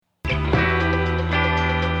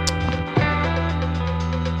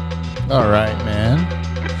All right, man.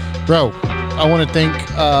 Bro, I want to thank,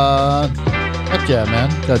 heck yeah,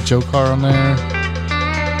 man. Got Joe Carr on there.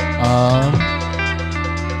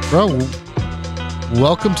 Bro,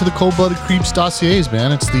 welcome to the Cold-Blooded Creepz dossiers,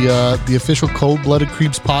 man. It's the official Cold-Blooded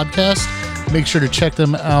Creepz podcast. Make sure to check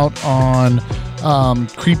them out on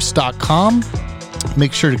creepz.com.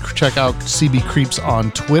 Make sure to check out CB Creepz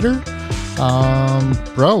on Twitter.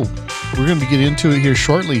 Bro, we're going to get into it here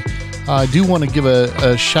shortly. I do want to give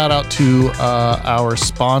a shout out to our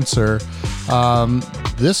sponsor.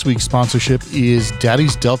 This week's sponsorship is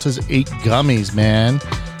Daddy's Delta's 8 Gummies, man.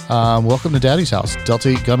 Welcome to Daddy's House. Delta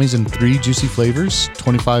 8 Gummies in 3 juicy flavors,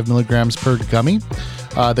 25 milligrams per gummy.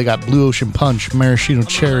 They got Blue Ocean Punch, Maraschino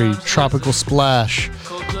Cherry, Tropical Splash.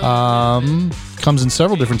 Comes in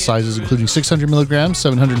several different sizes, including 600 milligrams,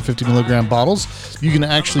 750 milligram bottles. You can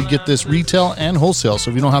actually get this retail and wholesale. So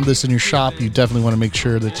if you don't have this in your shop, you definitely want to make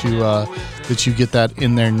sure that you get that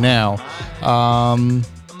in there now.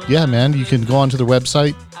 Yeah, man, you can go onto their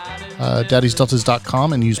website,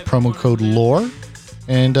 daddysdeltas.com, and use promo code LORE,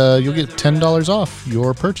 and you'll get $10 off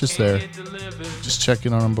your purchase there. Just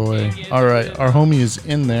checking on him, boy. All right, our homie is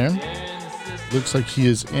in there. Looks like he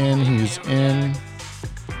is in. He is in.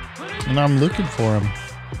 And I'm looking for him.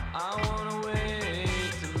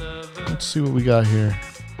 Let's see what we got here.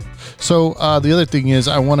 So the other thing is,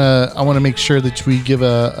 I want to make sure that we give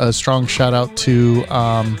a strong shout out to.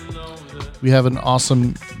 We have an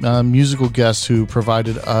awesome musical guest who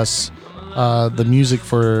provided us the music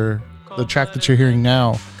for the track that you're hearing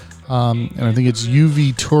now, and I think it's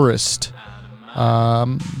UV Tourist.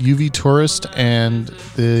 UV Tourist, and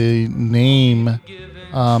the name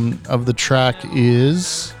of the track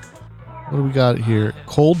is. What do we got here?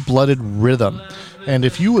 Cold-Blooded Rhythm. And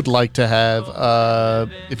if you would like to have,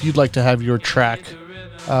 your track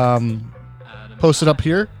posted up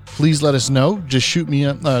here, please let us know. Just shoot me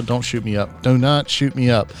up. Don't shoot me up. Do not shoot me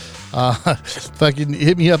up. Fucking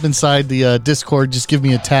hit me up inside the Discord. Just give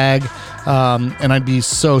me a tag, and I'd be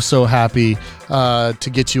so happy to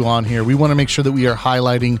get you on here. We want to make sure that we are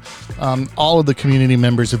highlighting all of the community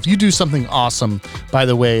members. If you do something awesome, by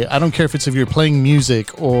the way, I don't care if you're playing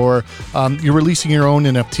music or you're releasing your own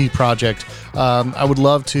NFT project. I would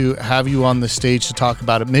love to have you on the stage to talk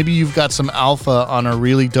about it. Maybe you've got some alpha on a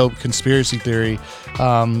really dope conspiracy theory.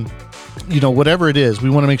 Whatever it is, we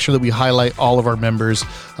want to make sure that we highlight all of our members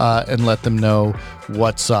and let them know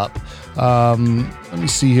what's up. Let me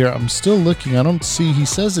see here. I'm still looking. I don't see. He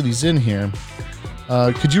says that he's in here.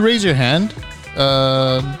 Could you raise your hand?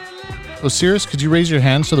 Osiris, could you raise your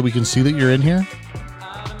hand so that we can see that you're in here?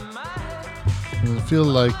 I feel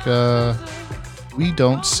like we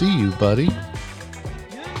don't see you, buddy.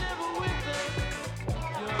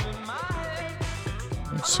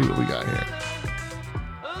 Let's see what we got here.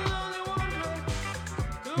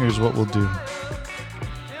 Here's what we'll do.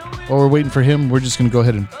 While we're waiting for him, we're just going to go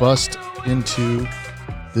ahead and bust into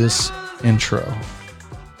this intro.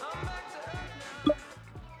 The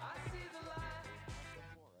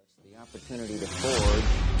opportunity to forge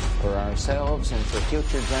for ourselves and for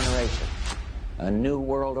future generations a new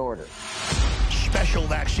world order. Special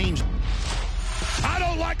vaccines. I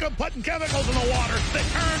don't like them putting chemicals in the water that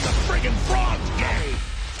turn the friggin' frogs gay.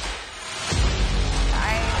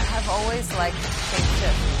 I have always liked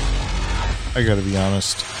shapeshift. I gotta be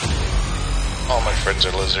honest. All my friends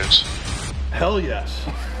are lizards. Hell yes.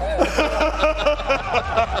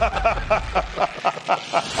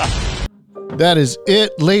 That is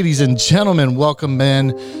it, ladies and gentlemen. Welcome,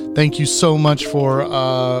 man. Thank you so much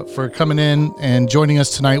for coming in and joining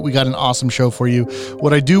us tonight. We got an awesome show for you.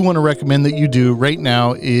 What I do want to recommend that you do right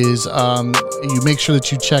now is you make sure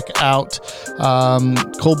that you check out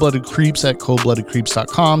Cold-Blooded Creepz at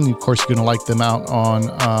coldbloodedcreepz.com. Of course, you're going to like them out on...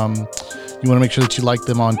 you want to make sure that you like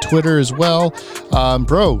them on Twitter as well.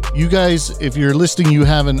 Bro, you guys, if you're listening, you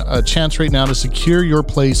have a chance right now to secure your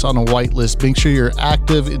place on a whitelist. Make sure you're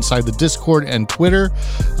active inside the Discord and Twitter.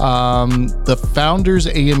 The Founders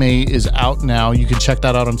AMA is out now. You can check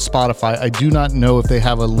that out on Spotify. I do not know if they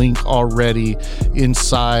have a link already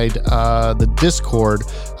inside the Discord,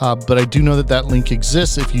 but I do know that link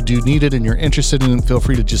exists. If you do need it and you're interested in it, feel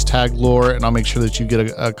free to just tag Lore, and I'll make sure that you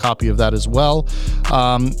get a copy of that as well.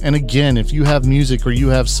 And again, if you have music or you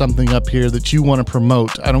have something up here that you want to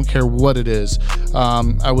promote, I don't care what it is,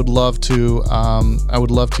 I would love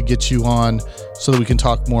to get you on so that we can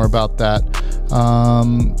talk more about that.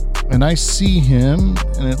 And I see him,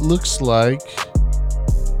 and it looks like,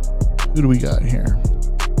 who do we got here?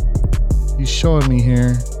 He's showing me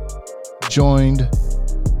here. Joined.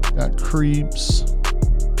 Got Creepz.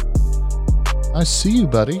 I see you,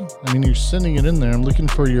 buddy. I mean, you're sending it in there. I'm looking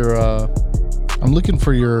for your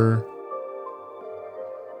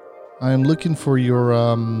I am looking for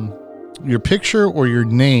your picture or your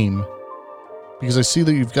name, because I see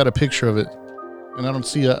that you've got a picture of it, and I don't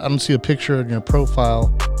see a picture in your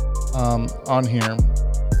profile on here.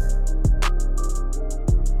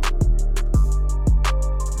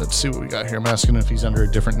 Let's see what we got here. I'm asking if he's under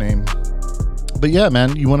a different name. But yeah,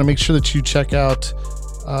 man, you want to make sure that you check out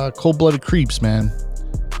Cold-Blooded Creepz, man.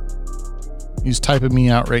 He's typing me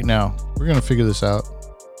out right now. We're going to figure this out.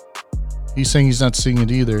 He's saying he's not seeing it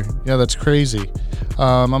either. Yeah, that's crazy.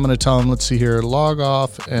 I'm going to tell him, let's see here, log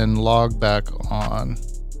off and log back on.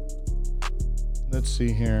 Let's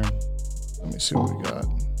see here. Let me see what we got.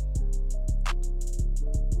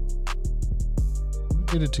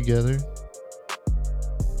 Get it together.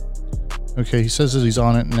 Okay, he says that he's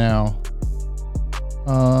on it now.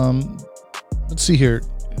 Let's see here.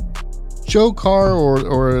 Joe Carr or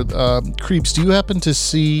Creepz, do you happen to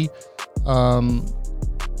see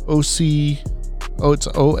OC? Oh, it's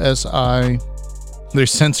OSI. They're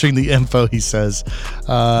censoring the info, he says.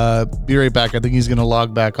 Be right back. I think he's going to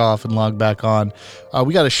log back off and log back on.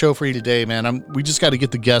 We got a show for you today, man. We just got to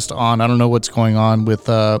get the guest on. I don't know what's going on with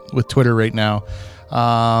Twitter right now.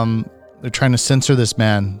 They're trying to censor this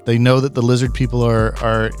man. They know that the lizard people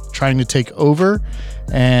are trying to take over,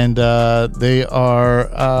 and they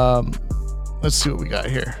are. Let's see what we got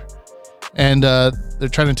here. And they're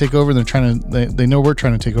trying to take over, and they know we're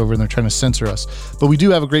trying to take over, and they're trying to censor us. But we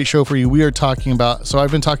do have a great show for you. We are talking about, so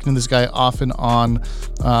I've been talking to this guy off and on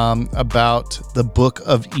about the Book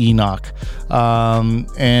of Enoch.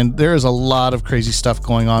 And there is a lot of crazy stuff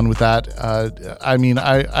going on with that. I mean,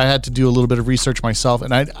 I had to do a little bit of research myself,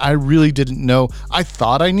 and I really didn't know. I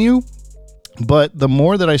thought I knew, but the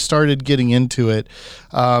more that I started getting into it,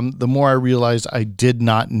 the more I realized I did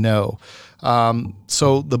not know.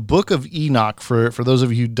 So the Book of Enoch, for those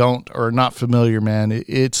of you who don't or are not familiar, man,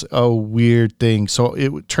 it's a weird thing. So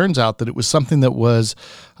it turns out that it was something that was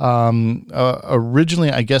originally,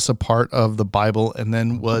 I guess, a part of the Bible, and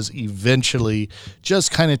then was eventually just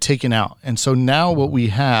kind of taken out. And so now what we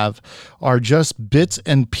have are just bits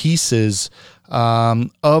and pieces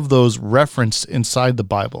of those referenced inside the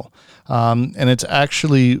Bible. And it's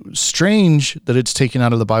actually strange that it's taken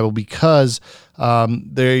out of the Bible, because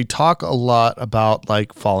they talk a lot about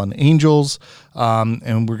like fallen angels,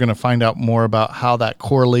 and we're going to find out more about how that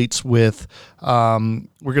correlates with. We're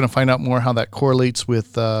going to find out more how that correlates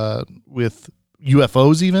with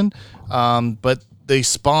UFOs even, but they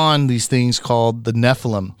spawn these things called the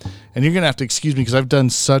Nephilim, and you're going to have to excuse me because I've done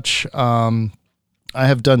such. I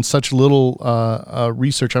have done such little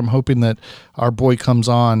research. I'm hoping that our boy comes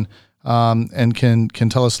on and can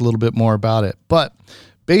tell us a little bit more about it. But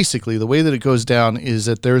basically, the way that it goes down is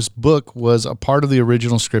that this book was a part of the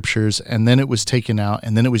original scriptures, and then it was taken out,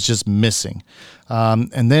 and then it was just missing.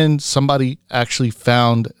 And then somebody actually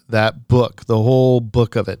found that book, the whole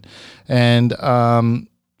book of it. And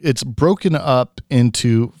it's broken up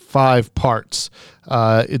into 5 parts.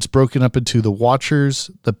 It's broken up into the Watchers,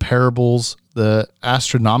 the Parables, the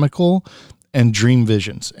Astronomical, and Dream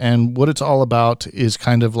Visions. And what it's all about is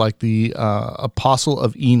kind of like the Apostle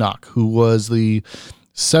of Enoch, who was the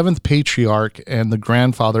 7th patriarch and the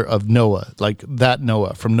grandfather of Noah, like that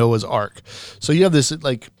Noah from Noah's Ark. So you have this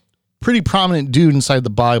like pretty prominent dude inside the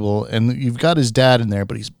Bible, and you've got his dad in there,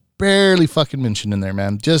 but he's barely fucking mentioned in there,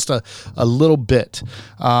 man. Just a little bit.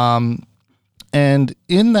 And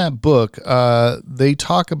in that book, they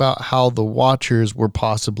talk about how the Watchers were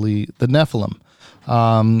possibly the Nephilim.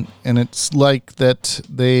 And it's like that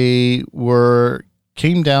they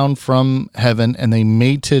came down from heaven, and they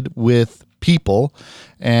mated with people,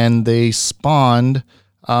 and they spawned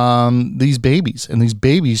these babies, and these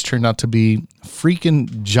babies turned out to be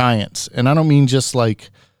freaking giants. And I don't mean just like,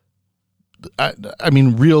 I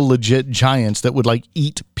mean real legit giants that would like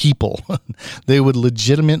eat people. They would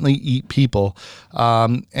legitimately eat people.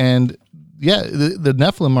 And yeah, the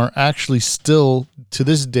Nephilim are actually still to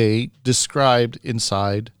this day described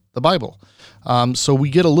inside the Bible. So we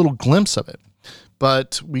get a little glimpse of it,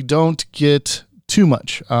 but we don't get too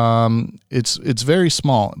much. It's very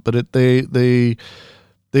small, but they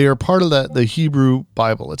are part of the Hebrew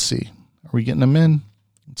Bible. Let's see. Are we getting them in?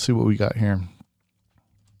 Let's see what we got here.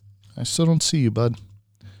 I still don't see you, bud.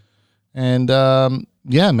 And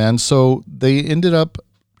yeah, man. So they ended up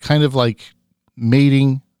kind of like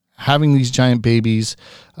mating, having these giant babies.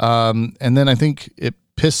 And then I think it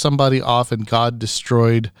pissed somebody off, and God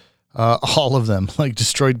destroyed all of them, like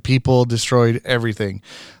destroyed people, destroyed everything.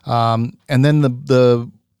 And then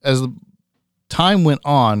as the time went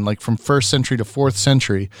on, like from 1st century to 4th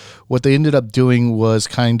century, what they ended up doing was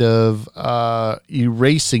kind of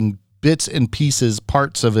erasing bits and pieces,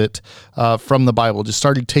 parts of it from the Bible, just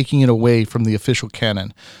started taking it away from the official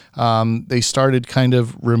canon. They started kind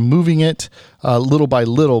of removing it little by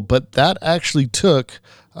little, but that actually took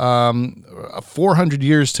 400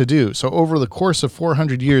 years to do. So over the course of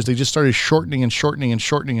 400 years, they just started shortening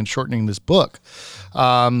this book.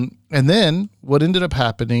 And then what ended up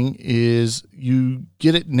happening is you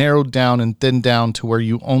get it narrowed down and thinned down to where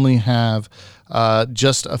you only have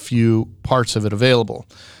just a few parts of it available.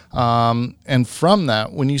 And from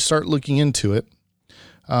that, when you start looking into it,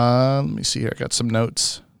 let me see here. I got some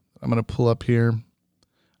notes I'm going to pull up here.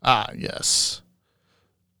 Yes.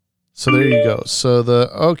 So there you go. So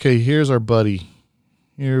here's our buddy.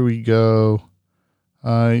 Here we go.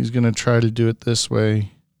 He's going to try to do it this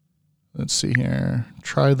way. Let's see here.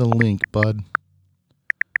 Try the link, bud.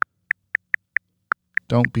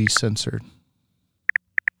 Don't be censored.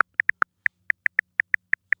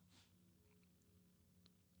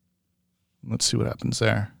 Let's see what happens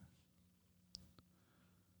there.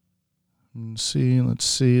 Let's see.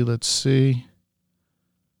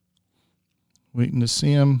 Waiting to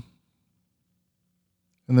see him.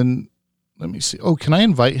 And then let me see. Oh, can I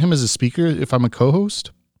invite him as a speaker if I'm a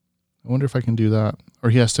co-host? I wonder if I can do that. Or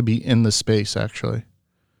he has to be in the space, actually.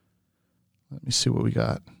 Let me see what we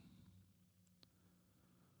got.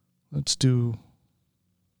 Let's do...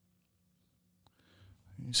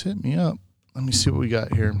 He's hit me up. Let me see what we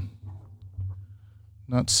got here.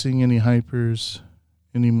 Not seeing any hypers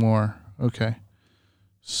anymore. Okay.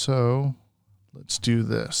 So let's do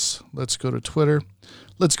this. Let's go to Twitter.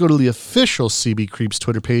 Let's go to the official CB Creepz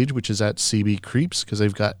Twitter page, which is at CB Creepz, because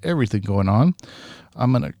they've got everything going on.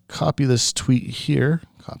 I'm going to copy this tweet here.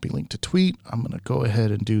 Copy link to tweet. I'm going to go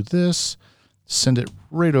ahead and do this. Send it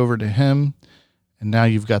right over to him. And now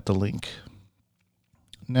you've got the link.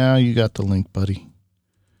 Now you got the link, buddy.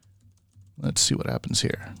 Let's see what happens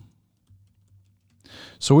here.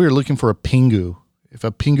 So we were looking for a Pingu. If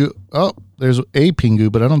a Pingu, there's a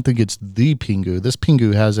Pingu, but I don't think it's the Pingu. This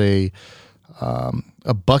Pingu has a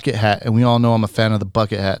bucket hat, and we all know I'm a fan of the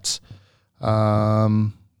bucket hats.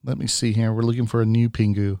 Let me see here. We're looking for a new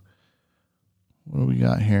Pingu. What do we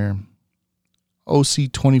got here?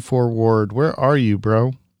 OC24 Ward. Where are you,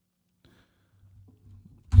 bro?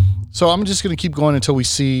 So I'm just going to keep going until we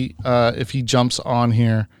see if he jumps on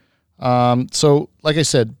here. So, like I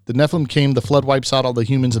said, the Nephilim came, the flood wipes out all the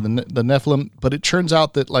humans and the Nephilim, but it turns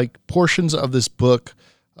out that like portions of this book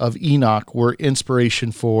of Enoch were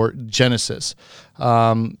inspiration for Genesis.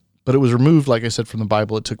 But it was removed, like I said, from the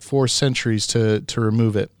Bible. It took 4 centuries to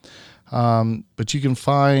remove it. But you can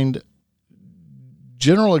find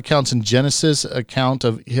general accounts in Genesis. He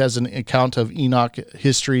has an account of Enoch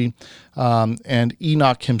history, and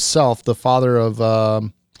Enoch himself, the father of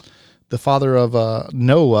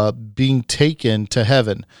Noah, being taken to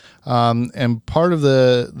heaven. And part of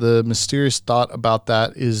the mysterious thought about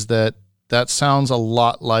that is that sounds a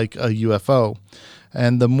lot like a UFO.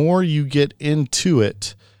 And the more you get into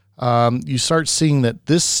it, you start seeing that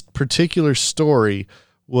this particular story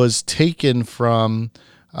was taken from,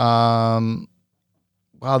 wow,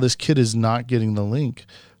 this kid is not getting the link.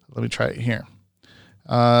 Let me try it here.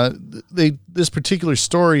 This particular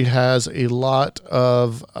story has a lot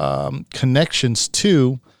of connections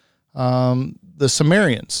to the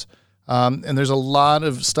Sumerians. And there's a lot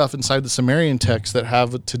of stuff inside the Sumerian text that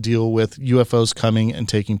have to deal with UFOs coming and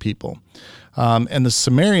taking people. And the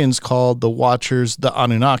Sumerians called the Watchers the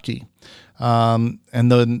Anunnaki. And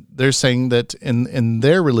then they're saying that in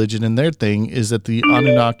their religion, in their thing, is that the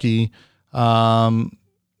Anunnaki...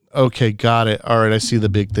 okay, got it. All right, I see the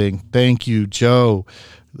big thing. Thank you, Joe.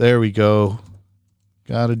 There we go.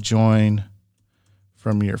 Got to join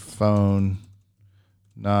from your phone,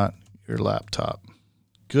 not your laptop.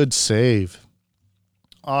 Good save.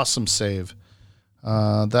 Awesome save.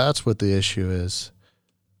 That's what the issue is.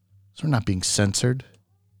 So we're not being censored.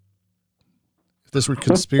 If this were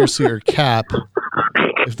conspiracy or cap,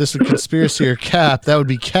 that would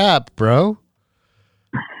be cap, bro.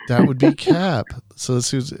 That would be cap. So let's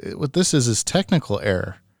see what this is technical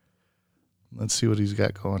error. Let's see what he's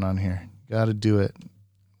got going on here. Got to do it.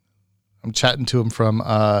 I'm chatting to him from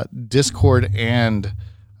Discord and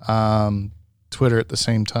Twitter at the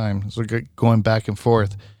same time. So we're going back and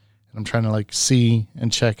forth. And I'm trying to like see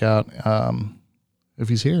and check out if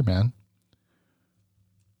he's here, man.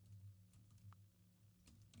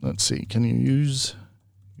 Let's see. Can you use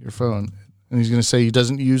your phone? And he's going to say he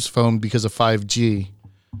doesn't use phone because of 5G.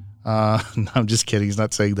 No, I'm just kidding. He's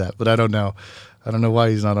not saying that, but I don't know. I don't know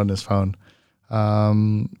why he's not on his phone.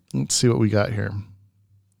 Let's see what we got here.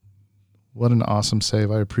 What an awesome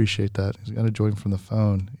save. I appreciate that. He's got to join from the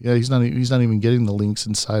phone. Yeah, he's not even getting the links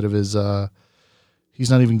inside of his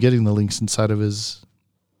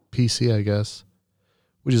PC, I guess.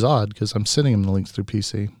 Which is odd because I'm sending him the links through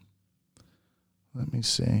PC. Let me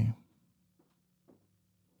see.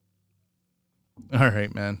 All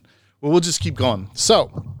right, man. Well, we'll just keep going.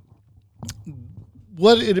 So,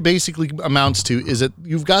 what it basically amounts to is that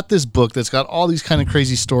you've got this book that's got all these kind of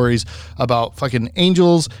crazy stories about fucking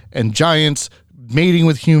angels and giants mating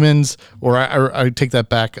with humans, or I take that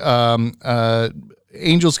back.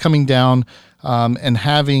 Angels coming down and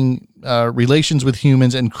having relations with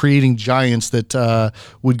humans and creating giants that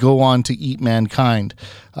would go on to eat mankind,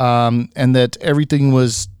 and that everything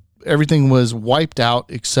was wiped out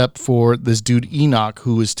except for this dude Enoch,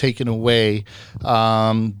 who was taken away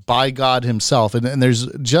by God himself. And there's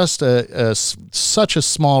just such a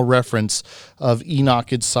small reference of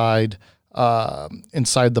Enoch inside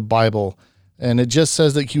the Bible, and it just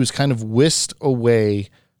says that he was kind of whisked away.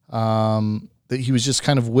 That he was just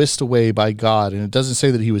kind of whisked away by God, and it doesn't say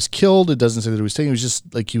that he was killed. It doesn't say that he was taken. It was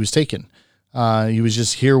just like he was taken. He was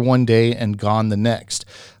just here one day and gone the next.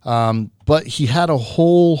 But he had a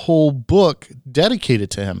whole book dedicated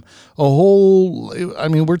to him.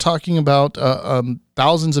 We're talking about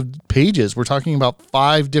thousands of pages. We're talking about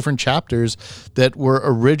 5 different chapters that were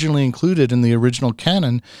originally included in the original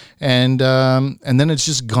canon, and then it's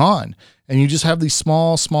just gone. And you just have these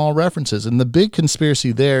small references. And the big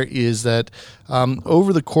conspiracy there is that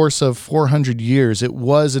over the course of 400 years, it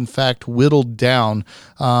was in fact whittled down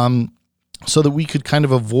so that we could kind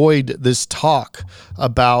of avoid this talk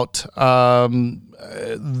about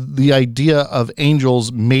the idea of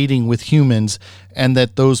angels mating with humans and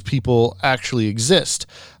that those people actually exist.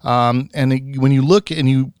 When you look and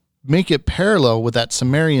you make it parallel with that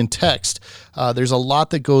Sumerian text, there's a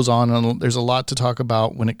lot that goes on, and there's a lot to talk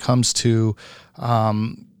about when it comes to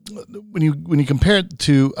when you compare it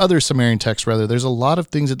to other Sumerian texts. Rather, there's a lot of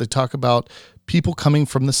things that they talk about people coming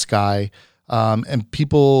from the sky, and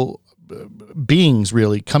beings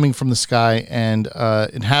really coming from the sky and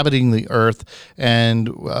inhabiting the earth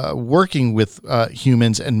and working with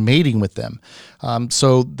humans and mating with them.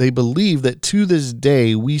 So they believe that to this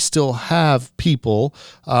day we still have people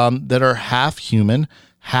that are half human,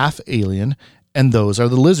 half alien, and those are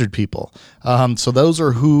the lizard people. So those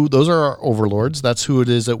are our overlords. That's who it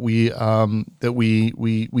is that we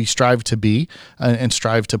strive to be and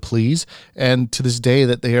strive to please. And to this day,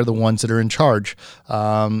 that they are the ones that are in charge.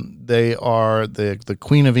 They are the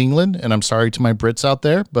Queen of England, and I'm sorry to my Brits out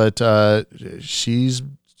there, but she's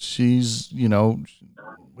is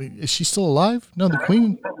she still alive? No,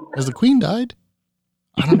 has the Queen died?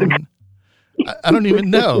 I don't even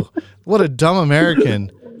know. What a dumb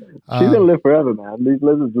American. She's gonna live forever, man. These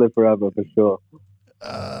lizards live forever for sure.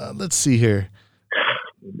 Let's see here.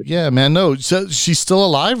 Yeah, man. No, so she's still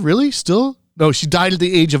alive? Really? Still? No, she died at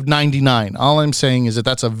the age of 99. All I'm saying is that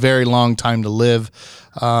that's a very long time to live,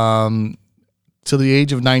 till the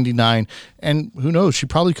age of 99. And who knows? She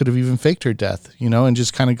probably could have even faked her death, and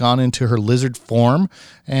just kind of gone into her lizard form.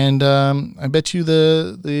 And I bet you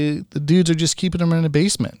the dudes are just keeping them in a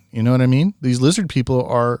basement. You know what I mean? These lizard people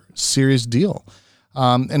are serious deal.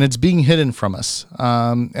 And it's being hidden from us.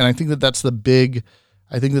 And I think that's the big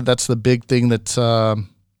thing that's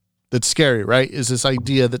scary, right? Is this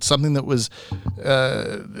idea that something that was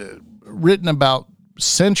written about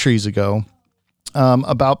centuries ago,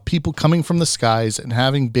 about people coming from the skies and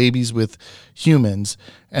having babies with humans,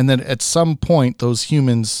 and then at some point those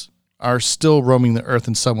humans are still roaming the earth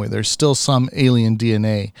in some way. There's still some alien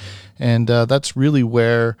DNA. And that's really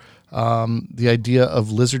where the idea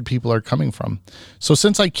of lizard people are coming from. So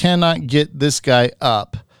since I cannot get this guy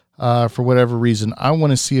up for whatever reason, I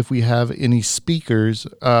want to see if we have any speakers,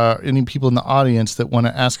 any people in the audience that want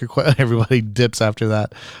to ask a question. Everybody dips after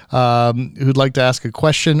that. Who'd like to ask a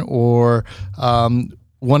question or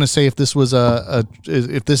want to say if this was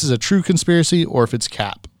if this is a true conspiracy or if it's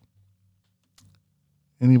cap.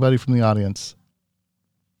 Anybody from the audience?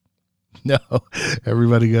 No,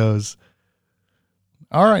 everybody goes.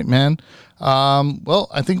 All right, man. Well,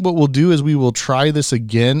 I think what we'll do is we will try this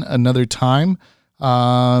again another time.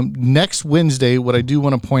 Next Wednesday, what I do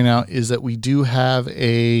want to point out is that we do have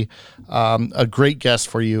a great guest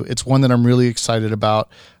for you. It's one that I'm really excited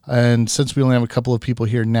about. And since we only have a couple of people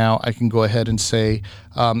here now, I can go ahead and say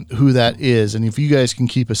who that is. And if you guys can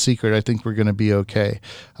keep a secret, I think we're going to be okay.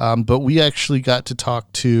 But we actually got to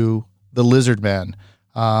talk to the Lizard Man.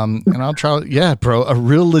 And I'll try. Yeah, bro, a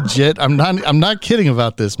real legit. I'm not kidding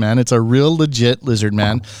about this, man. It's a real legit lizard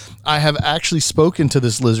man. I have actually spoken to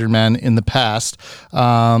this lizard man in the past.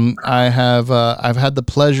 I've had the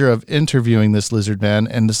pleasure of interviewing this lizard man,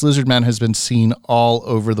 and this lizard man has been seen all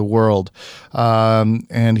over the world.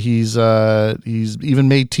 And he's even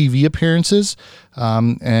made TV appearances.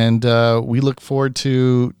 And we look forward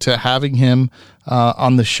to having him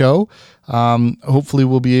on the show. Hopefully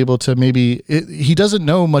we'll be able to he doesn't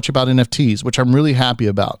know much about NFTs, which I'm really happy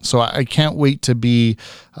about. So I can't wait to be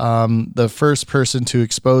the first person to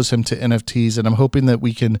expose him to NFTs. And I'm hoping that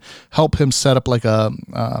we can help him set up like a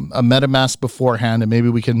MetaMask beforehand. And maybe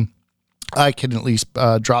I can at least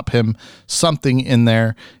drop him something in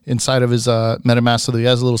there inside of his MetaMask so that he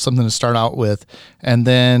has a little something to start out with. And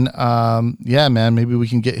then, maybe we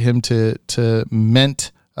can get him to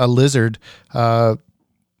mint a lizard,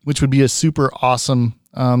 which would be a super awesome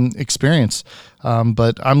experience.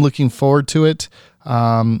 But I'm looking forward to it.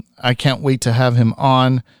 I can't wait to have him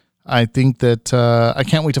on. I think that I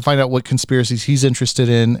can't wait to find out what conspiracies he's interested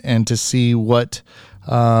in and to see what,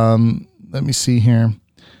 let me see here.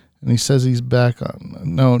 And he says he's back on,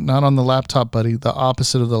 no, not on the laptop, buddy. The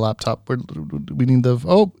opposite of the laptop. We need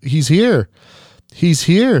he's here. He's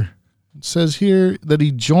here. It says here that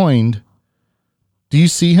he joined. Do you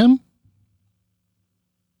see him?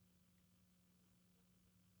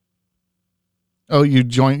 Oh, you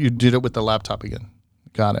did it with the laptop again.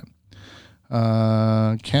 Got it.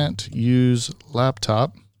 Can't use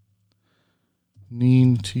laptop.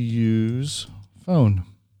 Need to use phone.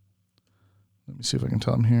 Let me see if I can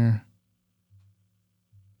tell him here.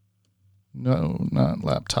 No, not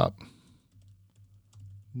laptop.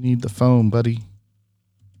 Need the phone, buddy.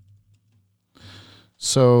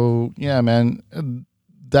 So, yeah, man.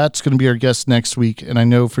 That's going to be our guest next week, and I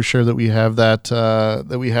know for sure that we have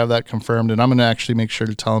that confirmed. And I'm going to actually make sure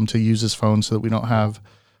to tell him to use his phone so that we don't have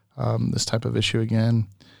this type of issue again.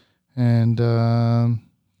 And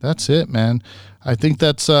that's it, man. I think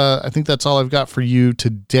that's all I've got for you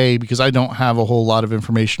today because I don't have a whole lot of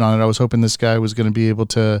information on it. I was hoping this guy was going to be able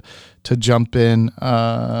to jump in,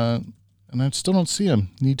 and I still don't see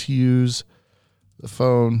him. Need to use the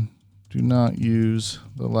phone. Do not use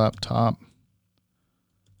the laptop.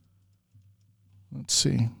 Let's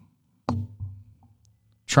see.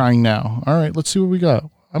 Trying now. All right, let's see what we got.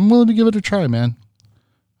 I'm willing to give it a try, man.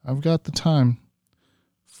 I've got the time.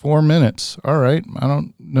 4 minutes. All right. I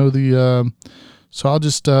don't know so I'll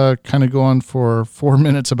just kind of go on for 4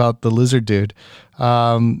 minutes about the lizard dude.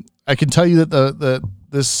 I can tell you that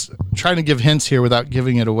this trying to give hints here without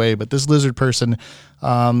giving it away, but this lizard person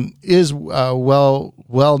is well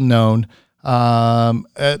known.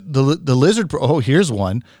 The lizard. Oh, here's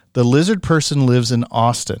one. The lizard person lives in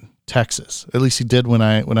Austin, Texas. At least he did when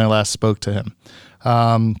I last spoke to him.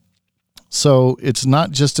 So it's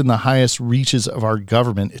not just in the highest reaches of our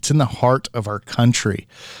government; it's in the heart of our country.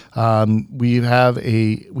 We have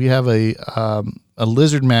a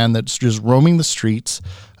lizard man that's just roaming the streets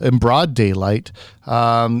in broad daylight,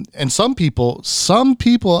 and some people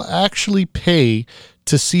actually pay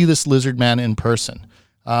to see this lizard man in person.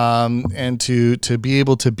 And to be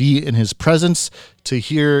able to be in his presence, to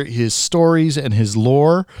hear his stories and his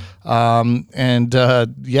lore. Man,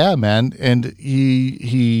 and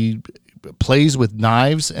he plays with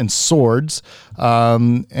knives and swords,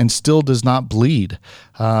 and still does not bleed.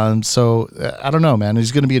 So I don't know, man,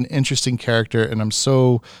 he's going to be an interesting character. And I'm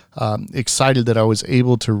so, excited that I was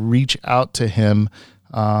able to reach out to him,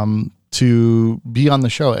 to be on the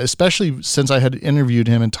show, especially since I had interviewed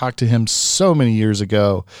him and talked to him so many years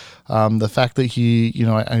ago. The fact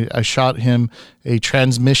that I shot him a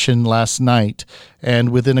transmission last night, and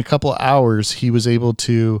within a couple hours, he was able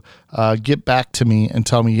to get back to me and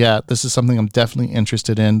tell me, yeah, this is something I'm definitely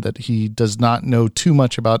interested in, that he does not know too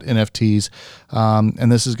much about NFTs.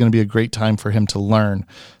 And this is going to be a great time for him to learn.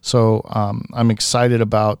 So I'm excited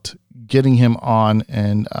about getting him on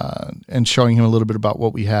and showing him a little bit about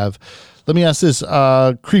what we have. Let me ask this,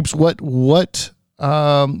 Creepz, what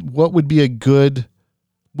would be a good,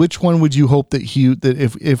 which one would you hope that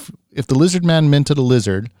if the lizard man minted a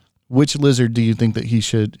lizard, which lizard do you think that he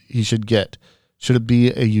should get? Should it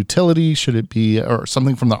be a utility? Should it be or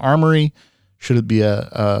something from the armory? Should it be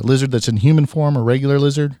a lizard that's in human form, a regular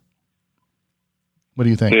lizard? What do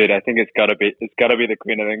you think? Dude, I think it's gotta be the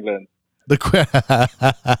Queen of England. It's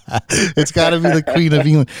got to be the Queen of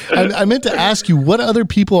England. I meant to ask you, what other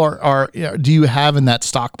people are do you have in that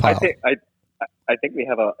stockpile? I think we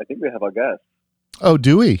have a guest. Oh,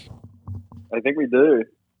 do we? I think we do.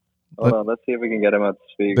 Hold on, let's see if we can get him out to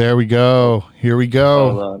speak. There we go. Here we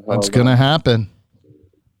go. What's going to happen?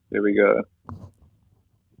 Here we go.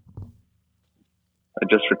 I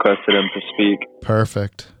just requested him to speak.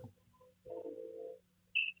 Perfect.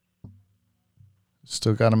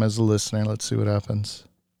 Still got him as a listener. Let's see what happens.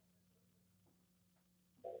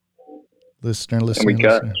 Listener. We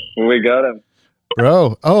got him.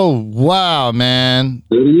 Bro. Oh, wow, man.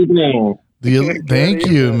 Good evening. Thank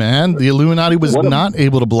you, man. The Illuminati was not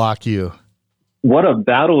able to block you. What a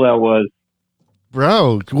battle that was.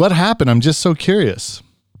 Bro, what happened? I'm just so curious.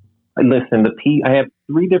 Listen, I have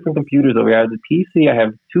 3 different computers over here. I have the PC. I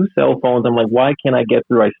have 2 cell phones. I'm like, why can't I get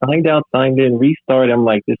through? I signed out, signed in, restarted. I'm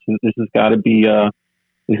like, this has got to be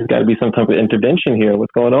some type of intervention here.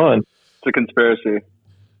 What's going on? It's a conspiracy.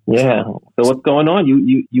 Yeah. So what's going on?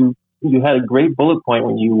 You had a great bullet point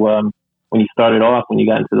when you started off, when you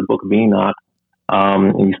got into the Book of Enoch,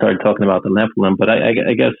 and you started talking about the Nephilim. But I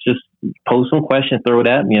guess just pose some questions, throw it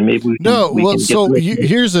at me, and maybe we can.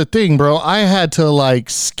 Here's the thing, bro. I had to like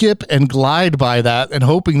skip and glide by that, and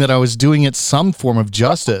hoping that I was doing it some form of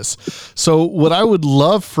justice. So what I would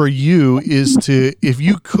love for you is to, if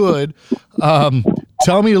you could,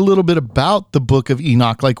 tell me a little bit about the Book of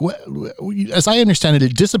Enoch. Like, as I understand it,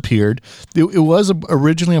 it disappeared. It was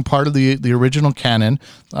originally a part of the original canon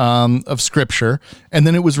of Scripture, and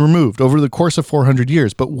then it was removed over the course of 400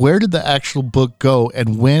 years. But where did the actual book go,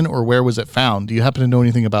 and when or where was it found? Do you happen to know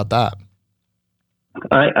anything about that?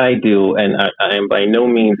 I do, and I am by no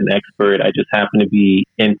means an expert. I just happen to be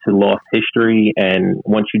into lost history, and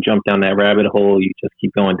once you jump down that rabbit hole, you just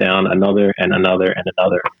keep going down another and another and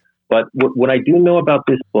another. But what I do know about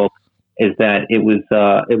this book is that it was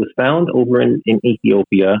found over in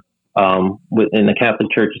Ethiopia, in the Catholic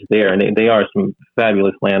churches there, and they are some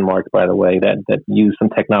fabulous landmarks, by the way, that use some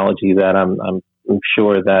technology that I'm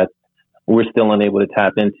sure that we're still unable to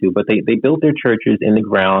tap into. But they built their churches in the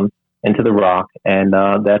ground, into the rock, and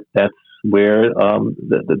that's where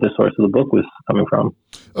the source of the book was coming from.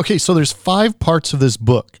 Okay, so there's 5 parts of this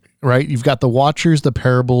book. Right, you've got the Watchers, the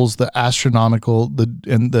Parables, the Astronomical,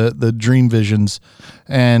 and the Dream Visions,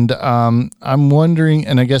 and I'm wondering,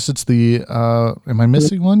 and I guess it's the. Am I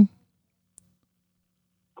missing one?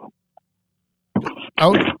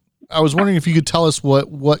 I was wondering if you could tell us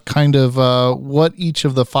what kind of what each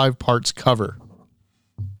of the 5 parts cover.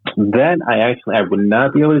 That I would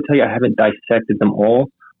not be able to tell you. I haven't dissected them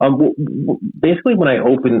all. Basically, when I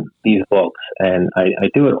open these books, and I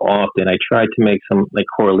do it often, I try to make some like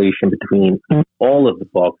correlation between all of the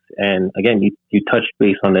books. And again, you touched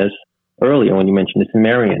base on this earlier when you mentioned the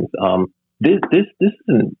Sumerians. This is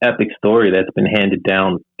an epic story that's been handed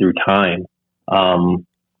down through time, and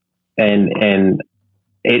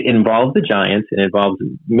it involves the giants. It involves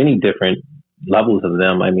many different levels of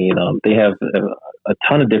them. I mean, they have a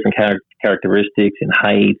ton of different characteristics and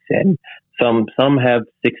heights, and some have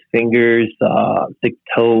 6 fingers, 6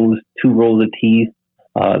 toes, 2 rows of teeth.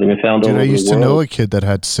 They've been found all over the world. I used to know a kid that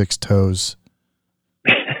had 6 toes.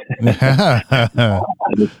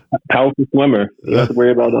 Powerful swimmer. You don't have to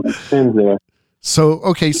worry about other fins there. So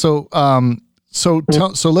okay, so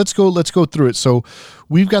let's go through it. So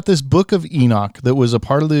we've got this Book of Enoch that was a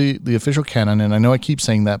part of the official canon, and I know I keep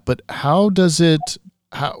saying that, but how does it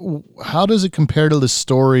compare to the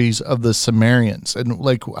stories of the Sumerians, and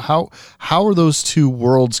like how are those 2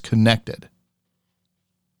 worlds connected?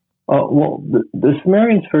 Well, the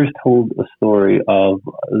Sumerians first told a story of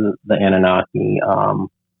the Anunnaki,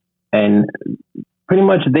 and pretty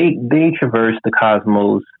much they traversed the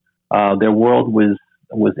cosmos. Their world was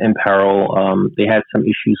in peril. They had some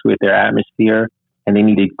issues with their atmosphere, and they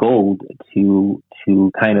needed gold to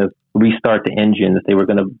kind of restart the engines. They were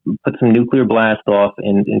going to put some nuclear blast off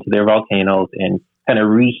into their volcanoes and kind of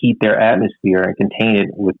reheat their atmosphere and contain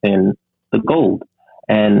it within the gold.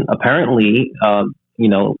 And apparently,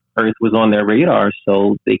 Earth was on their radar,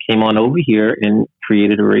 so they came on over here and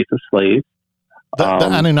created a race of slaves. The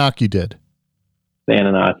Anunnaki did. The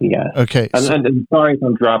Anunnaki, yeah. Okay. I'm sorry if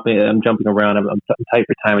I'm jumping around. I'm tight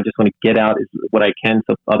for time. I just want to get out what I can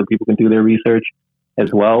so other people can do their research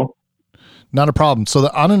as well. Not a problem. So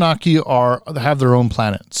the Anunnaki have their own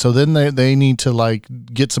planet. So then they need to like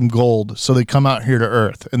get some gold. So they come out here to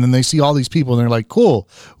Earth, and then they see all these people, and they're like, "Cool,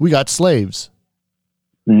 we got slaves."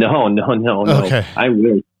 No. Okay. I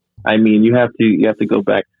wish. I mean, you have to go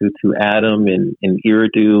back to Adam and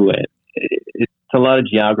Eridu, and it's a lot of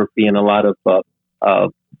geography and a lot of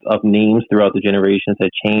names throughout the generations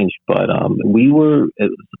that changed. But we were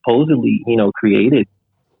supposedly, created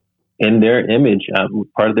in their image,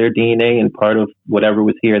 part of their DNA and part of whatever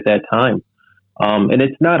was here at that time. And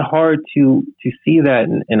it's not hard to see that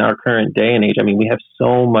in our current day and age. I mean, we have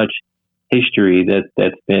so much history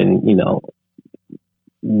that's been,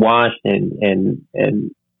 washed and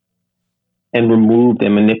and removed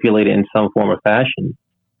and manipulated in some form or fashion.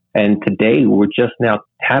 And today we're just now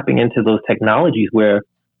tapping into those technologies where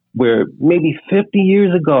maybe 50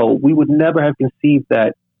 years ago, we would never have conceived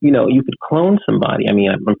that, you could clone somebody. I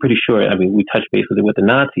mean, I'm pretty sure, we touched base with it with the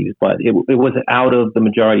Nazis, but it was out of the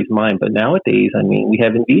majority's mind. But nowadays, we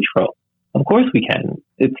have in vitro. Of course we can.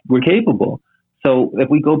 We're capable. So if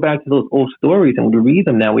we go back to those old stories and we read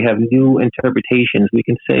them now, we have new interpretations. We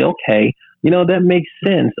can say, okay, that makes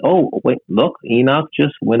sense. Oh, wait, look, Enoch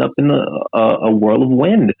just went up in a whirl of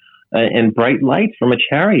wind and bright lights from a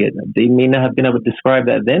chariot. They may not have been able to describe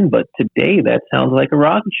that then, but today that sounds like a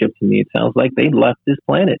rocket ship to me. It sounds like they left this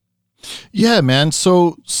planet. Yeah, man.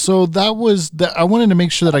 So that was that. I wanted to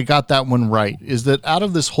make sure that I got that one right. Is that out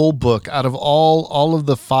of this whole book, out of all of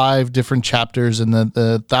the 5 different chapters and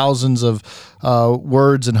the thousands of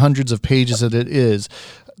words and hundreds of pages that it is,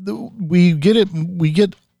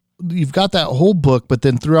 you've got that whole book, but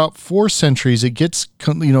then throughout 4 centuries, it gets,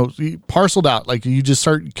 parceled out. Like you just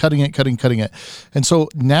start cutting it. And so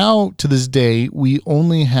now to this day, we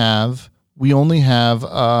only have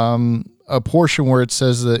a portion where it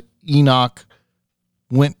says that Enoch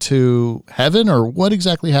went to heaven, or what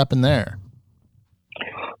exactly happened there?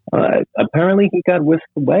 Apparently he got whisked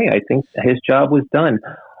away. I think his job was done.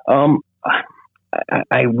 I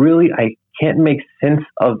can't make sense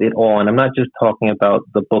of it all. And I'm not just talking about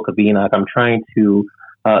the book of Enoch. I'm trying to,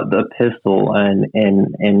 the epistle and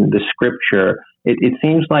the scripture. It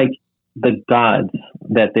seems like the gods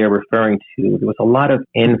that they're referring to, there was a lot of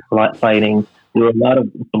infighting. There were a lot of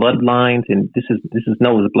bloodlines, and this is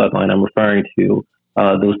Noah's bloodline I'm referring to,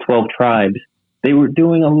 those 12 tribes. They were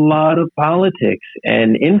doing a lot of politics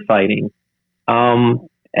and infighting.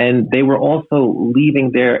 And they were also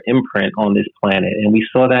leaving their imprint on this planet. And we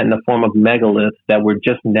saw that in the form of megaliths that we're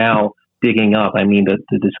just now digging up. I mean, the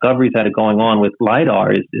discoveries that are going on with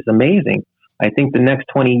LIDAR is amazing. I think the next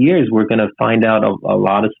 20 years, we're going to find out a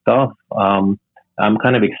lot of stuff. I'm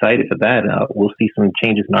kind of excited for that. We'll see some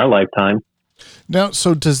changes in our lifetime. Now,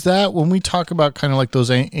 so does that, when we talk about kind of like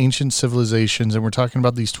those ancient civilizations, and we're talking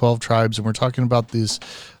about these 12 tribes, and we're talking about these,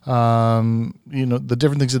 the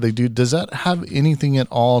different things that they do, does that have anything at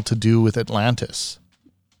all to do with Atlantis?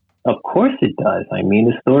 Of course it does. I mean,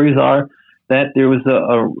 the stories are that there was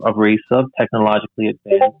a race of technologically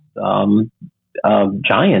advanced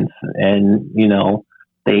giants, and,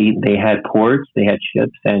 they had ports, they had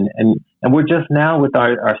ships, and we're just now with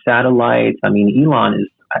our satellites. I mean, Elon is,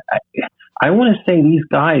 I want to say these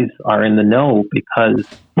guys are in the know, because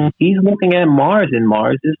he's looking at Mars, and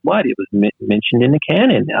Mars is what? It was mentioned in the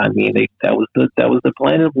canon. I mean, that was the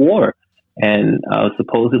planet of war, and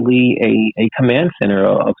supposedly a command center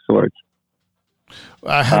of sorts.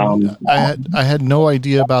 I had no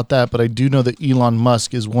idea about that, but I do know that Elon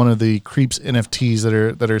Musk is one of the Creepz NFTs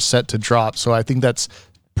that are set to drop. So I think that's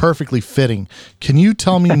perfectly fitting. Can you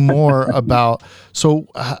tell me more about, so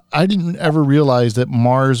I didn't ever realize that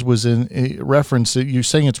Mars was in a reference. You're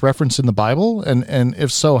saying it's referenced in the Bible, and if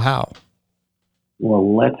so, how?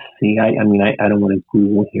 Well, let's see. I don't want to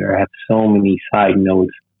Google here. I have so many side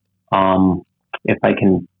notes. If I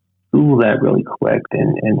can Google that really quick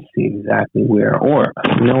and see exactly where, or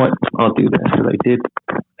you know what, I'll do that, because I did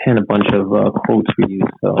pen a bunch of quotes for you.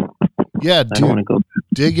 So yeah,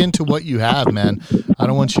 dig into what you have, man. I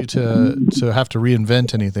don't want you to have to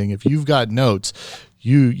reinvent anything. If you've got notes,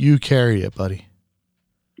 you carry it, buddy.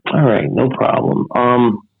 All right, no problem.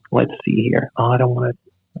 Let's see here. I'm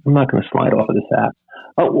not going to slide off of this app.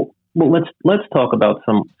 Oh, well, let's talk about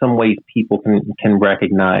some ways people can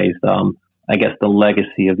recognize, I guess, the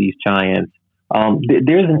legacy of these giants.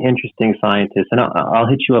 There's an interesting scientist, and I'll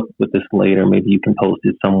hit you up with this later. Maybe you can post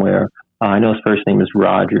it somewhere. I know his first name is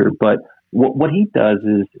Roger, but what he does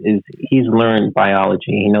is he's learned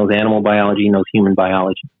biology. He knows animal biology, he knows human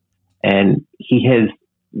biology, and he has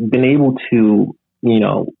been able to,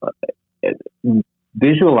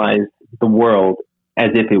 visualize the world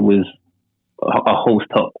as if it was a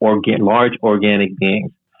host of large organic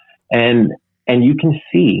beings, and you can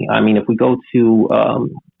see. I mean, if we go to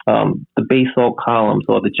the basalt columns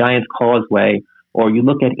or the Giant's Causeway, or you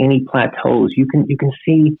look at any plateaus, you can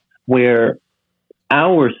see where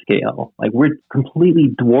our scale, like, we're completely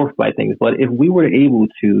dwarfed by things. But if we were able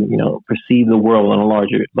to, perceive the world on a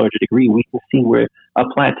larger degree, we can see where a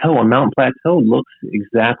mountain plateau looks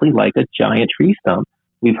exactly like a giant tree stump.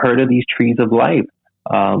 We've heard of these trees of life.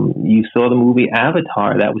 You saw the movie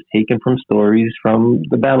Avatar that was taken from stories from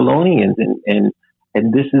the Babylonians, and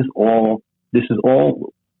this is all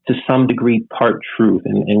to some degree part truth.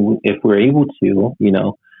 And if we're able to,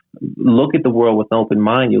 look at the world with an open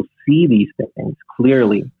mind, you'll see these things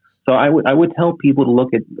clearly. So I would tell people to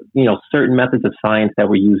look at, certain methods of science that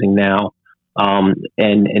we're using now,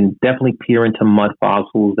 and definitely peer into mud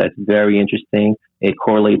fossils. That's very interesting. It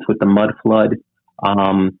correlates with the mud flood.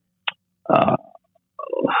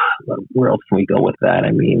 Where else can we go with that?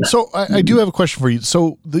 I mean, so I do have a question for you.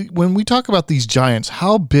 So when we talk about these giants,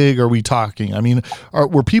 how big are we talking? I mean,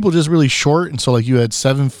 were people just really short? And so like you had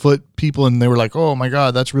 7-foot people and they were like, oh my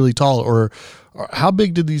God, that's really tall. Or how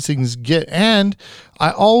big did these things get? And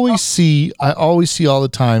I always see all the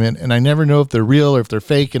time, and I never know if they're real or if they're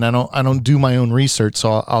fake. And I don't do my own research,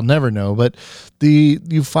 so I'll never know. But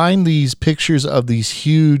you find these pictures of these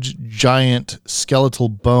huge, giant skeletal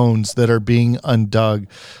bones that are being undug,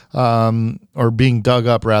 or being dug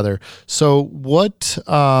up rather. So what?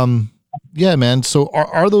 Yeah, man. So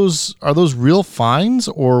are those real finds,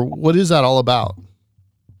 or what is that all about?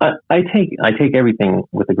 I take everything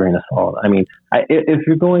with a grain of salt. I mean, if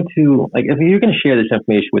you're going to share this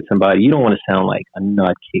information with somebody, you don't want to sound like a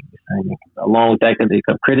nutcase. I mean, along with that, they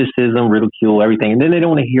come criticism, ridicule, everything, and then they don't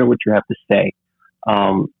want to hear what you have to say.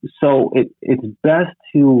 So it's best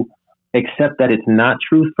to accept that it's not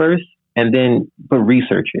truth first, and then but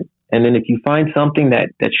research it. And then if you find something that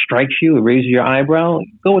strikes you, it raises your eyebrow,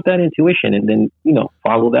 go with that intuition, and then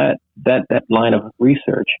follow that line of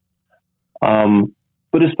research.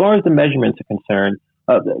 But as far as the measurements are concerned,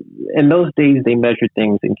 in those days they measured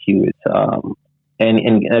things in cubits,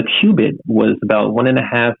 and a cubit was about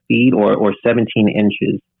 1.5 feet or 17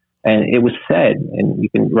 inches. And it was said, and you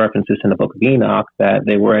can reference this in the Book of Enoch, that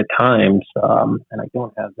they were at times, and I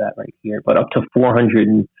don't have that right here, but up to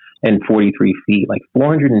 443 feet, like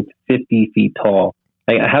 450 feet tall.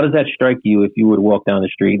 Like, how does that strike you if you were to walk down the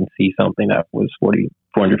street and see something that was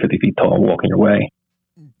 450 feet tall walking your way?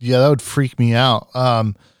 Yeah, that would freak me out.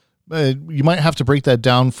 You might have to break that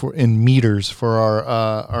down in meters for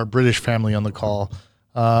our British family on the call.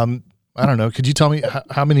 I don't know. Could you tell me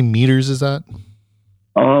how many meters is that?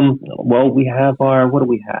 Well, we have what do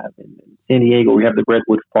we have in San Diego? We have the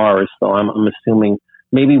Redwood Forest. So I'm assuming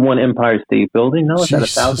maybe one Empire State Building. No, is that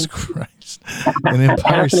 1,000? Jesus Christ. An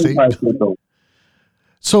Empire State Building.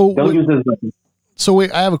 So don't use this. So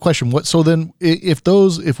wait, I have a question. So then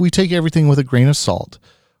if we take everything with a grain of salt,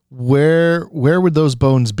 where would those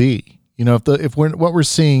bones be? If what we're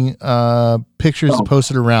seeing, pictures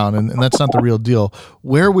posted around, and that's not the real deal,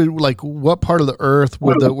 where would, what part of the earth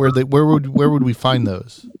where would we find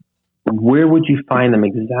those? Where would you find them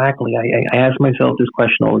exactly? I ask myself this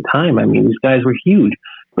question all the time. I mean, these guys were huge,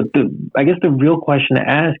 but I guess the real question to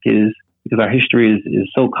ask is, because our history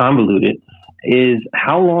is so convoluted, is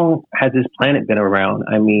how long has this planet been around?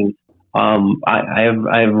 I mean,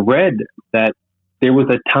 I've read that there was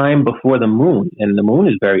a time before the moon, and the moon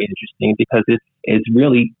is very interesting because it's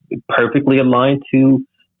really perfectly aligned to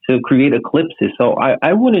create eclipses. So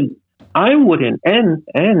I wouldn't,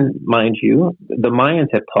 and mind you, the Mayans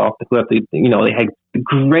had talked, they had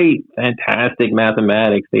great, fantastic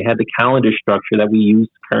mathematics. They had the calendar structure that we use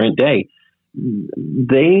current day.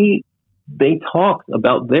 They talked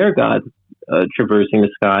about their gods traversing the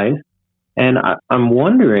skies, and I'm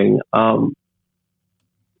wondering,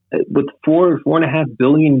 with 4.5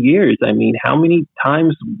 billion years, I mean, how many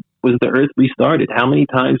times was the Earth restarted? How many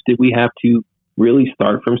times did we have to really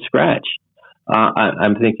start from scratch?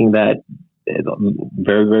 I'm thinking that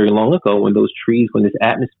very, very long ago, when this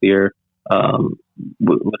atmosphere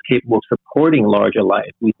was capable of supporting larger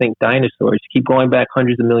life, we think dinosaurs keep going back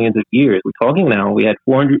hundreds of millions of years. We're talking now, we had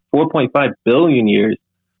 4.5 billion years.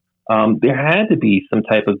 There had to be some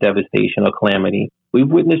type of devastation or calamity. We've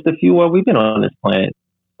witnessed a few while we've been on this planet.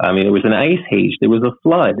 I mean, there was an ice age. There was a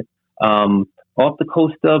flood. Off the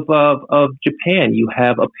coast of Japan, you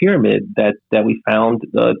have a pyramid that we found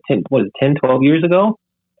 10, 12 years ago.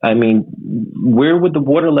 I mean, where would the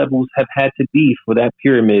water levels have had to be for that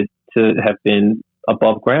pyramid to have been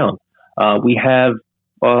above ground? We have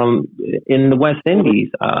in the West Indies,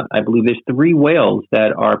 I believe there's 3 whales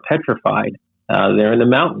that are petrified. They're in the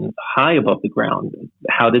mountains, high above the ground.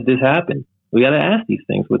 How did this happen? We got to ask these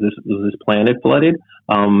things. Was this planet flooded?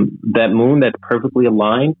 That moon that's perfectly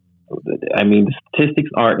aligned. I mean, the statistics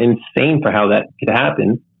are insane for how that could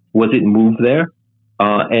happen. Was it moved there?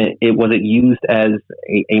 And was it used as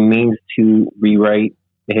a means to rewrite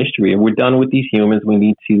the history? And we're done with these humans. We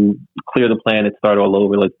need to clear the planet, start all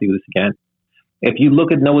over. Let's do this again. If you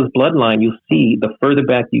look at Noah's bloodline, you'll see the further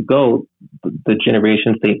back you go, the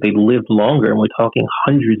generations, they lived longer. And we're talking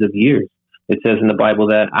hundreds of years. It says in the Bible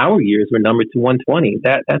that our years were numbered to 120.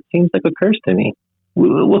 That seems like a curse to me.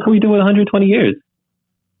 What can we do with 120 years?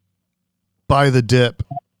 Buy the dip.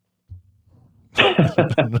 I'm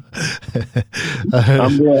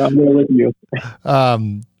there with you.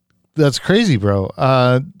 That's crazy, bro.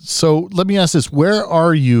 So let me ask this: where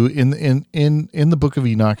are you in the Book of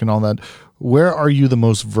Enoch and all that? Where are you the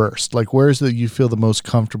most versed? Like, where is that you feel the most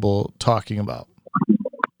comfortable talking about?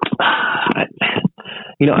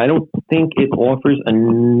 I don't think it offers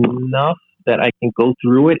enough that I can go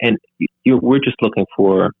through it, and we're just looking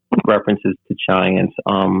for references to giants.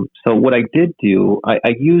 So what I did do, I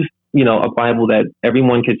used, a Bible that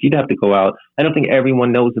everyone, because you'd have to go out. I don't think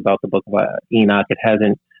everyone knows about the Book of Enoch. It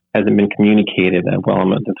hasn't been communicated that well.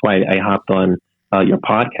 That's why I hopped on your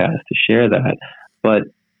podcast to share that. But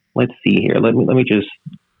let's see here. Let me just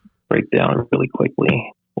break down really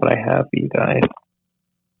quickly what I have for you guys.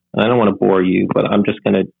 I don't want to bore you, but I'm just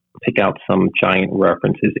going to pick out some giant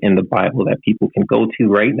references in the Bible that people can go to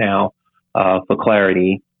right now for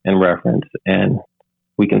clarity and reference, and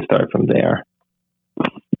we can start from there.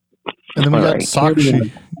 And then we got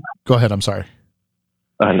Sakshi. Go ahead. I'm sorry.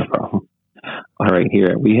 No problem. All right,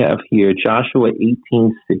 here we have Joshua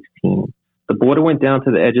 18:16. The border went down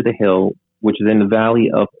to the edge of the hill, which is in the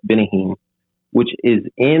valley of Benahim, which is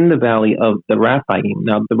in the valley of the Raphaim.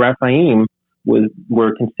 Now, the Raphaim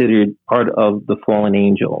were considered part of the fallen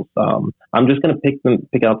angels. I'm just going to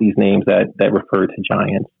pick out these names that refer to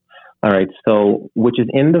giants. All right, so which is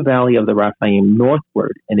in the valley of the Raphaim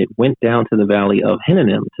northward, and it went down to the valley of Hinnom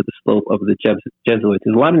to the slope of the Jesuits.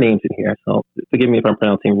 There's a lot of names in here, so forgive me if I'm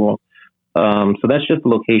pronouncing wrong. So that's just the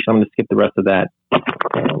location. I'm going to skip the rest of that.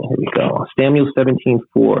 Here we go. Samuel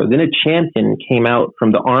 17:4. Then a champion came out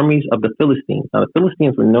from the armies of the Philistines. Now, the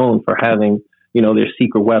Philistines were known for having, their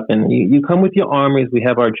secret weapon. You come with your armies. We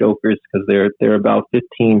have our jokers because they're about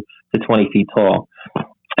 15 to 20 feet tall.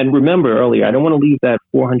 And remember earlier, I don't want to leave that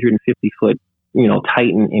 450-foot,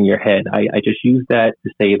 titan in your head. I just used that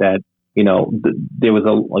to say that, there was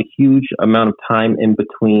a huge amount of time in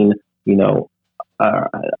between,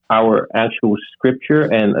 our actual scripture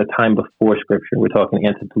and a time before scripture. We're talking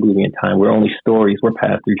antediluvian time, where only stories were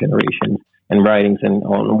passed through generations and writings and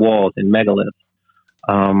on walls and megaliths.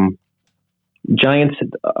 Giants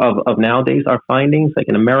of nowadays, our findings, like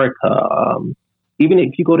in America, even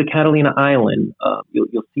if you go to Catalina Island,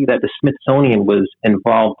 you'll see that the Smithsonian was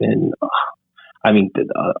involved in, I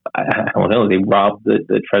don't know, they robbed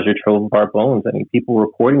the treasure trove of our bones. I mean, people were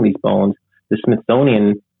reporting these bones. The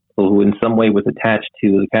Smithsonian, who in some way was attached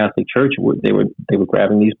to the Catholic Church, they were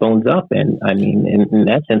grabbing these bones up, and in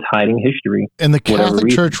that sense, hiding history. And the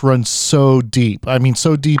Catholic Church runs so deep. I mean,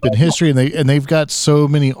 so deep in history, and they've got so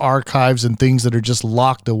many archives and things that are just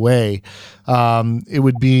locked away. It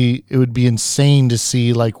would be insane to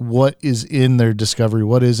see like what is in their discovery.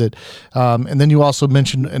 What is it? And then you also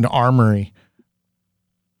mentioned an armory.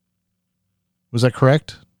 Was that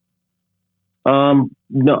correct?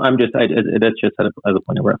 No, that's just as a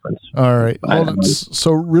point of reference. All right.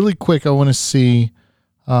 So really quick, I want to see,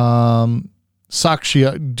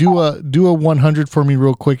 Sakshi, do a 100 for me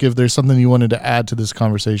real quick. If there's something you wanted to add to this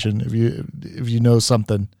conversation, if you know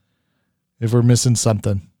something, if we're missing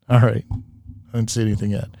something. All right. I didn't see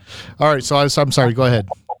anything yet. All right. So I'm sorry. Go ahead.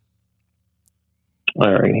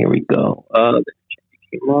 All right. Here we go. Come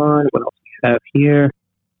on. What else do we have here?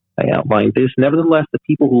 I outlined this. Nevertheless, the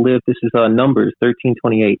people who live, this is Numbers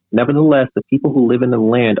 13:28. Nevertheless, the people who live in the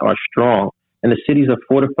land are strong, and the cities are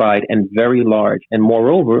fortified and very large. And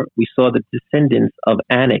moreover, we saw the descendants of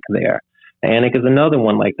Anak there. Anak is another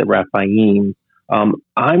one like the Raphaim.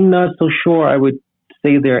 I'm not so sure I would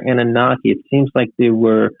say they're Anunnaki. It seems like there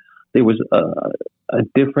was a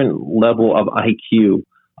different level of IQ,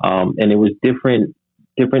 and it was different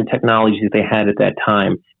technologies they had at that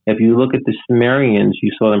time. If you look at the Sumerians, you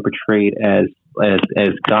saw them portrayed as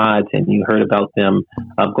gods, and you heard about them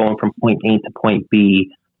going from point A to point B.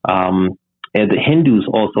 And the Hindus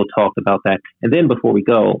also talked about that. And then before we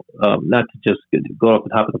go, not to just go off the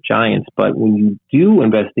topic of giants, but when you do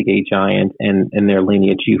investigate giants and their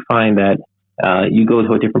lineage, you find that you go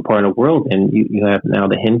to a different part of the world, and you have now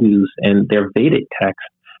the Hindus and their Vedic texts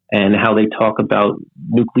and how they talk about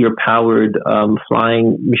nuclear-powered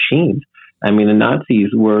flying machines. I mean, the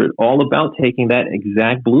Nazis were all about taking that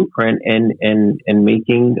exact blueprint and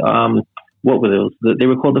making, what were those? They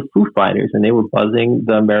were called the Foo Fighters, and they were buzzing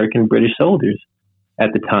the American British soldiers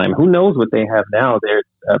at the time. Who knows what they have now?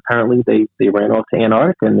 Apparently they ran off to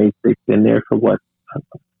Antarctica, and they've been there for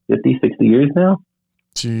 50, 60 years now?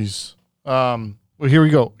 Jeez. Well, here we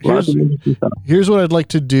go. Here's what I'd like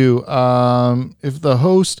to do. If the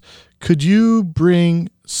host, could you bring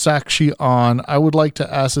Sakshi on? I would like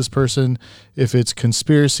to ask this person if it's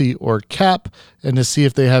conspiracy or cap, and to see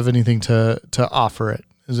if they have anything to offer it.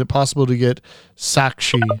 Is it possible to get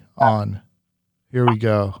Sakshi on? Here we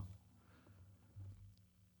go.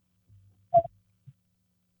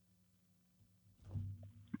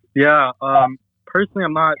 Yeah. Personally,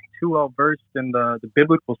 I'm not too well versed in the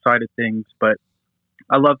biblical side of things, but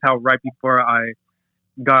I love how right before I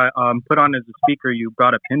got put on as a speaker, you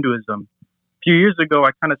brought up Hinduism. A few years ago,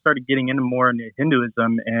 I kind of started getting into more into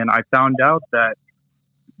Hinduism, and I found out that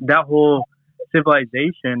that whole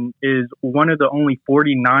civilization is one of the only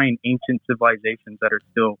 49 ancient civilizations that are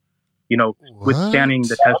still, withstanding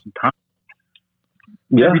the test of time.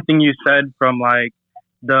 Yeah. Everything you said from like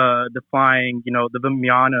the flying, the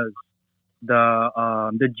Vimyanas,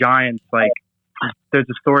 the giants. Like there's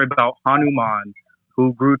a story about Hanuman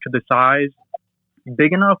who grew to the size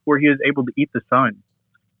big enough where he was able to eat the sun.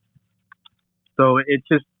 So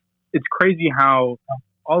it's crazy how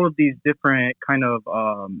all of these different kind of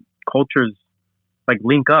cultures like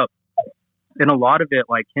link up. And a lot of it,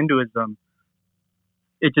 like Hinduism,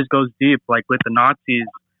 it just goes deep. Like with the Nazis,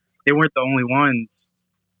 they weren't the only ones.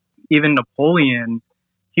 Even Napoleon,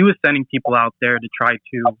 he was sending people out there to try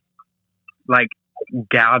to like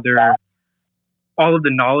gather all of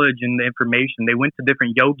the knowledge and the information. They went to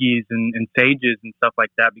different yogis and sages and stuff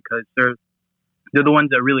like that because they're the ones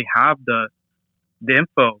that really have the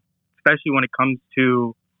info, especially when it comes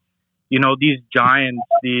to these giants,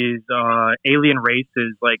 these alien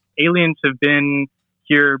races. Like aliens have been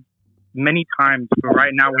here many times, but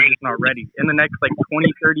right now we're just not ready. In the next like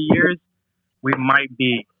 20, 30 years, we might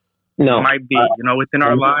be. No. We might be. Within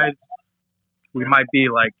our lives, we might be.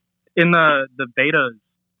 Like in the betas,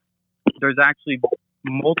 there's actually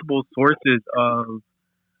multiple sources of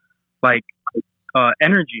like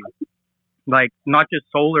energy, like not just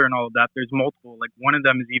solar and all of that. There's multiple. Like one of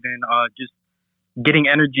them is even just getting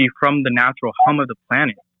energy from the natural hum of the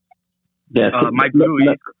planet. Yes. My guru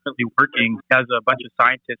is currently working. He has a bunch of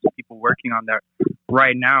scientists and people working on that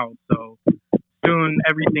right now. So soon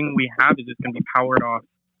everything we have is just going to be powered off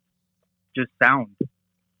just sound.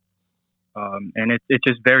 And it's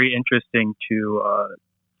just very interesting to,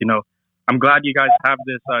 I'm glad you guys have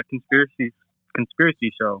this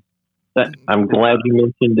conspiracy show. I'm glad you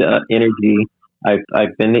mentioned energy.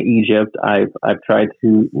 I've been to Egypt. I've tried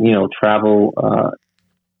to travel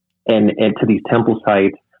and to these temple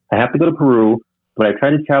sites. I have to go to Peru, but I try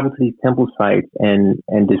to travel to these temple sites and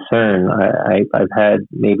discern. I've had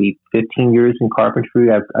maybe 15 years in carpentry.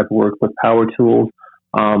 I've worked with power tools.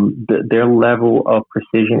 Their level of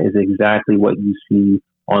precision is exactly what you see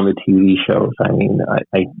on the TV shows. I mean,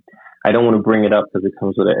 I don't want to bring it up because it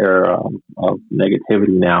comes with an air of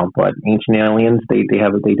negativity now, but Ancient Aliens, they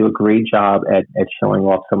do a great job at showing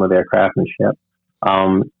off some of their craftsmanship.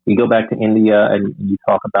 You go back to India and you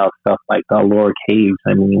talk about stuff like Laura Caves.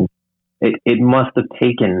 I mean, it must have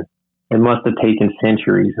taken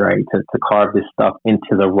centuries, right, to carve this stuff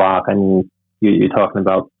into the rock. I mean, you're talking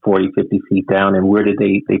about 40, 50 feet down, and where did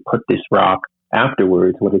they put this rock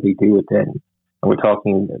afterwards? What did they do with it? And we're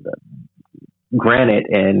talking granite,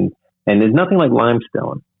 and there's nothing like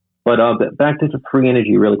limestone. But back to free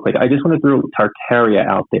energy really quick. I just want to throw Tartaria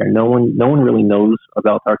out there. No one really knows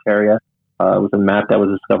about Tartaria. It was a map that was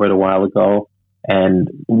discovered a while ago. And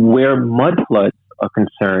where mud floods are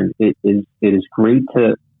concerned, it is great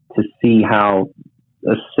to see how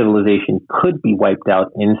a civilization could be wiped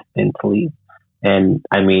out instantly. And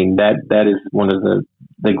I mean, that is one of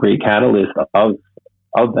the great catalysts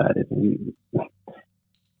of that.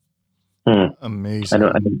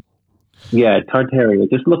 Amazing. Yeah, Tartaria.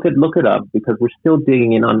 Just look it up because we're still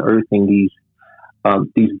digging and unearthing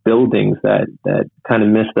these buildings that kind of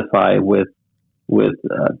mystify with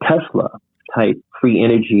Tesla type free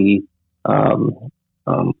energy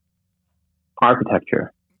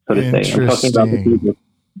architecture, so to say. I'm talking about the people.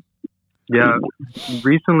 Yeah,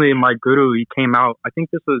 recently my guru, he came out, I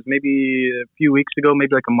think this was maybe a few weeks ago,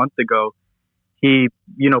 maybe like a month ago. He,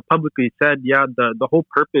 publicly said, the whole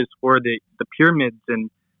purpose for the pyramids and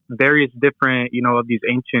various different, of these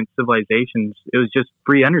ancient civilizations, it was just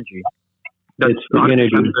free energy. That's free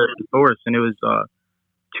energy. The source, and it was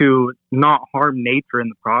to not harm nature in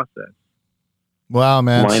the process. Wow,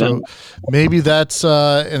 man. So maybe that's,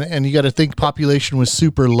 and you got to think population was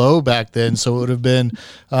super low back then. So it would have been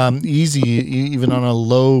easy, even on a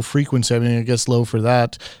low frequency. I mean, I guess low for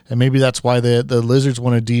that. And maybe that's why the lizards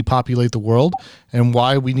want to depopulate the world and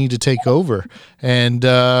why we need to take over. And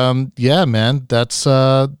yeah, man, that's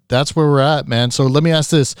where we're at, man. So let me ask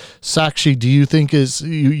this, Sakshi, do you think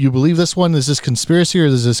you believe this one? Is this conspiracy or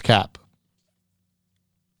is this cap?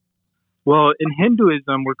 Well, in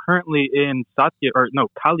Hinduism, we're currently in Kali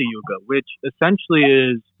Yuga, which essentially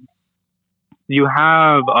is you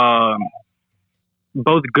have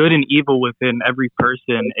both good and evil within every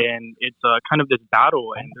person, and it's kind of this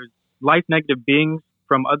battle, and there's life negative beings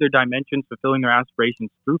from other dimensions fulfilling their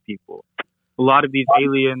aspirations through people. a lot of these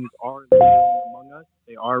aliens are living among us.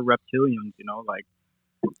 They are reptilians, you know, like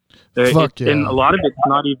and a lot of it's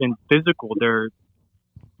not even physical. They're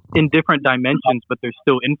in different dimensions, but they're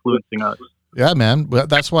still influencing us. Yeah, man.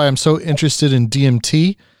 That's why I'm so interested in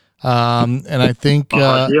DMT. And I think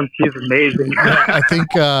DMT is amazing.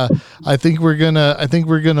 I think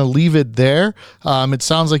we're gonna leave it there. It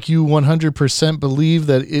sounds like you 100% believe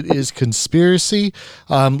that it is conspiracy.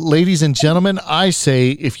 Ladies and gentlemen, I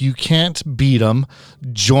say if you can't beat them,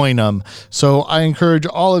 join them. So I encourage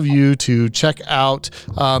all of you to check out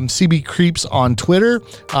CB Creepz on Twitter.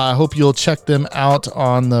 I hope you'll check them out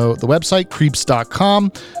on the website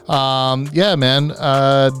creepz.com. Yeah, man,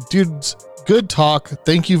 dudes. Good talk.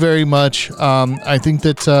 Thank you very much. I think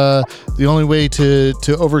that the only way to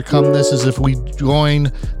overcome this is if we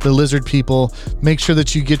join the lizard people. Make sure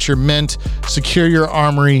that you get your mint, secure your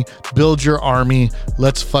armory, build your army.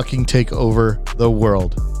 Let's fucking take over the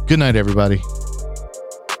world. Good night, everybody.